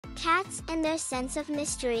Cats and their sense of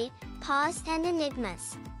mystery, Paws and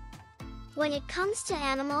enigmas. When it comes to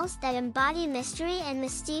animals that embody mystery and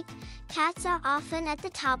mystique, cats are often at the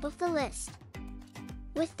top of the list.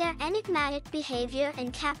 With their enigmatic behavior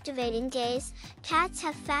and captivating gaze, cats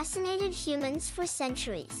have fascinated humans for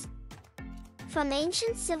centuries. From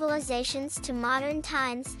ancient civilizations to modern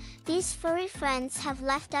times, these furry friends have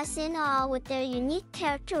left us in awe with their unique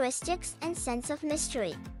characteristics and sense of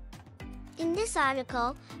mystery. In this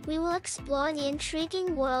article, we will explore the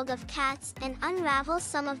intriguing world of cats and unravel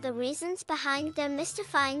some of the reasons behind their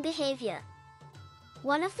mystifying behavior.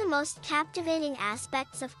 One of the most captivating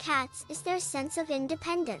aspects of cats is their sense of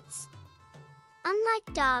independence.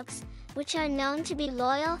 Unlike dogs, which are known to be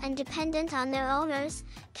loyal and dependent on their owners,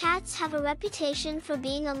 cats have a reputation for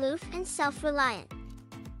being aloof and self-reliant.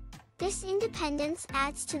 This independence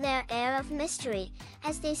adds to their air of mystery,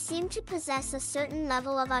 as they seem to possess a certain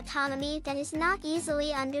level of autonomy that is not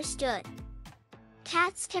easily understood.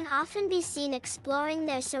 Cats can often be seen exploring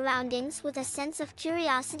their surroundings with a sense of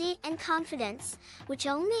curiosity and confidence, which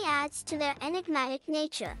only adds to their enigmatic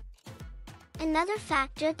nature. Another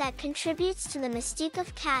factor that contributes to the mystique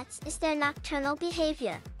of cats is their nocturnal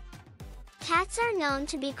behavior. Cats are known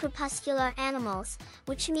to be crepuscular animals,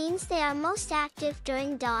 which means they are most active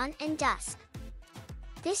during dawn and dusk.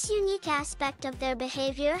 This unique aspect of their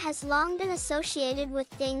behavior has long been associated with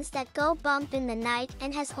things that go bump in the night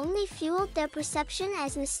and has only fueled their perception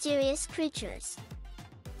as mysterious creatures.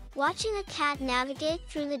 Watching a cat navigate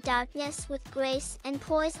through the darkness with grace and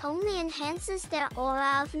poise only enhances their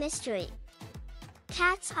aura of mystery.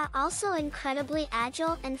 Cats are also incredibly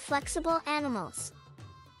agile and flexible animals.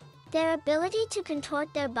 Their ability to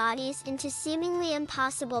contort their bodies into seemingly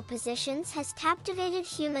impossible positions has captivated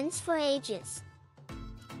humans for ages.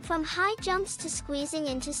 From high jumps to squeezing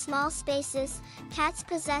into small spaces, cats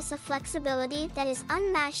possess a flexibility that is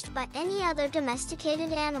unmatched by any other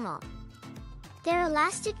domesticated animal. Their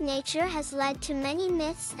elastic nature has led to many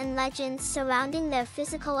myths and legends surrounding their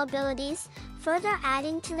physical abilities, further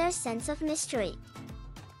adding to their sense of mystery.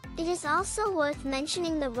 It is also worth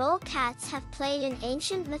mentioning the role cats have played in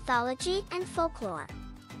ancient mythology and folklore.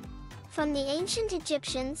 From the ancient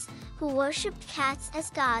Egyptians, who worshipped cats as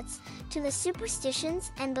gods, to the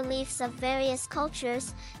superstitions and beliefs of various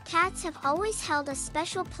cultures, cats have always held a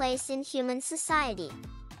special place in human society.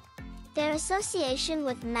 Their association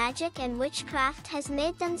with magic and witchcraft has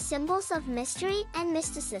made them symbols of mystery and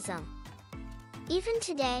mysticism. Even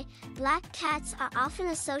today, black cats are often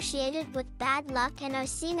associated with bad luck and are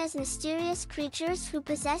seen as mysterious creatures who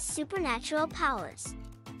possess supernatural powers.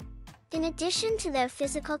 In addition to their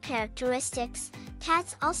physical characteristics,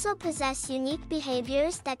 cats also possess unique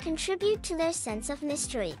behaviors that contribute to their sense of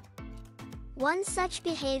mystery. One such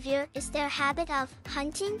behavior is their habit of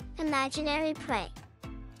hunting imaginary prey.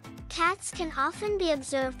 Cats can often be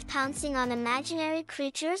observed pouncing on imaginary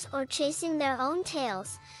creatures or chasing their own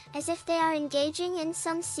tails, as if they are engaging in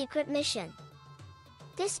some secret mission.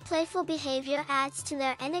 This playful behavior adds to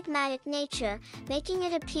their enigmatic nature, making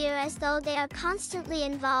it appear as though they are constantly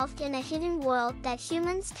involved in a hidden world that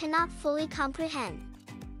humans cannot fully comprehend.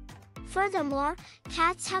 Furthermore,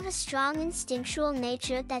 cats have a strong instinctual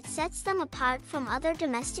nature that sets them apart from other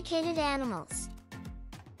domesticated animals.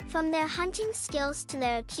 From their hunting skills to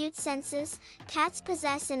their acute senses, cats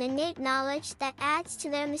possess an innate knowledge that adds to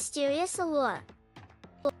their mysterious allure.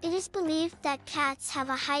 It is believed that cats have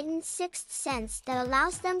a heightened sixth sense that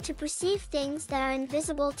allows them to perceive things that are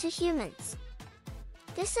invisible to humans.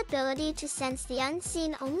 This ability to sense the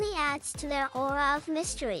unseen only adds to their aura of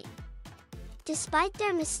mystery. Despite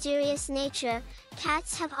their mysterious nature,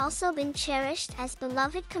 cats have also been cherished as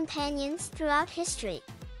beloved companions throughout history.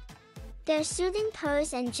 Their soothing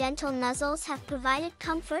purrs and gentle nuzzles have provided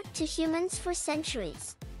comfort to humans for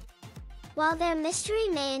centuries. While their mystery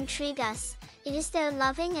may intrigue us, it is their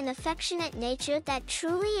loving and affectionate nature that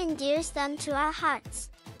truly endears them to our hearts.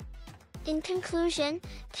 In conclusion,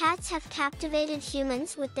 cats have captivated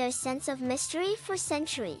humans with their sense of mystery for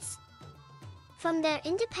centuries. From their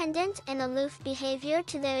independent and aloof behavior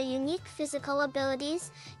to their unique physical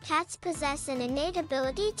abilities, cats possess an innate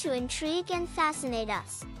ability to intrigue and fascinate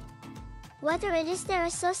us. Whether it is their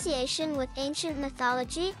association with ancient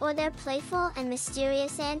mythology or their playful and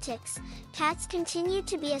mysterious antics, cats continue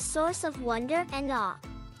to be a source of wonder and awe.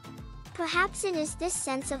 Perhaps it is this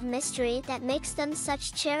sense of mystery that makes them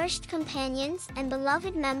such cherished companions and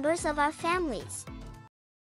beloved members of our families.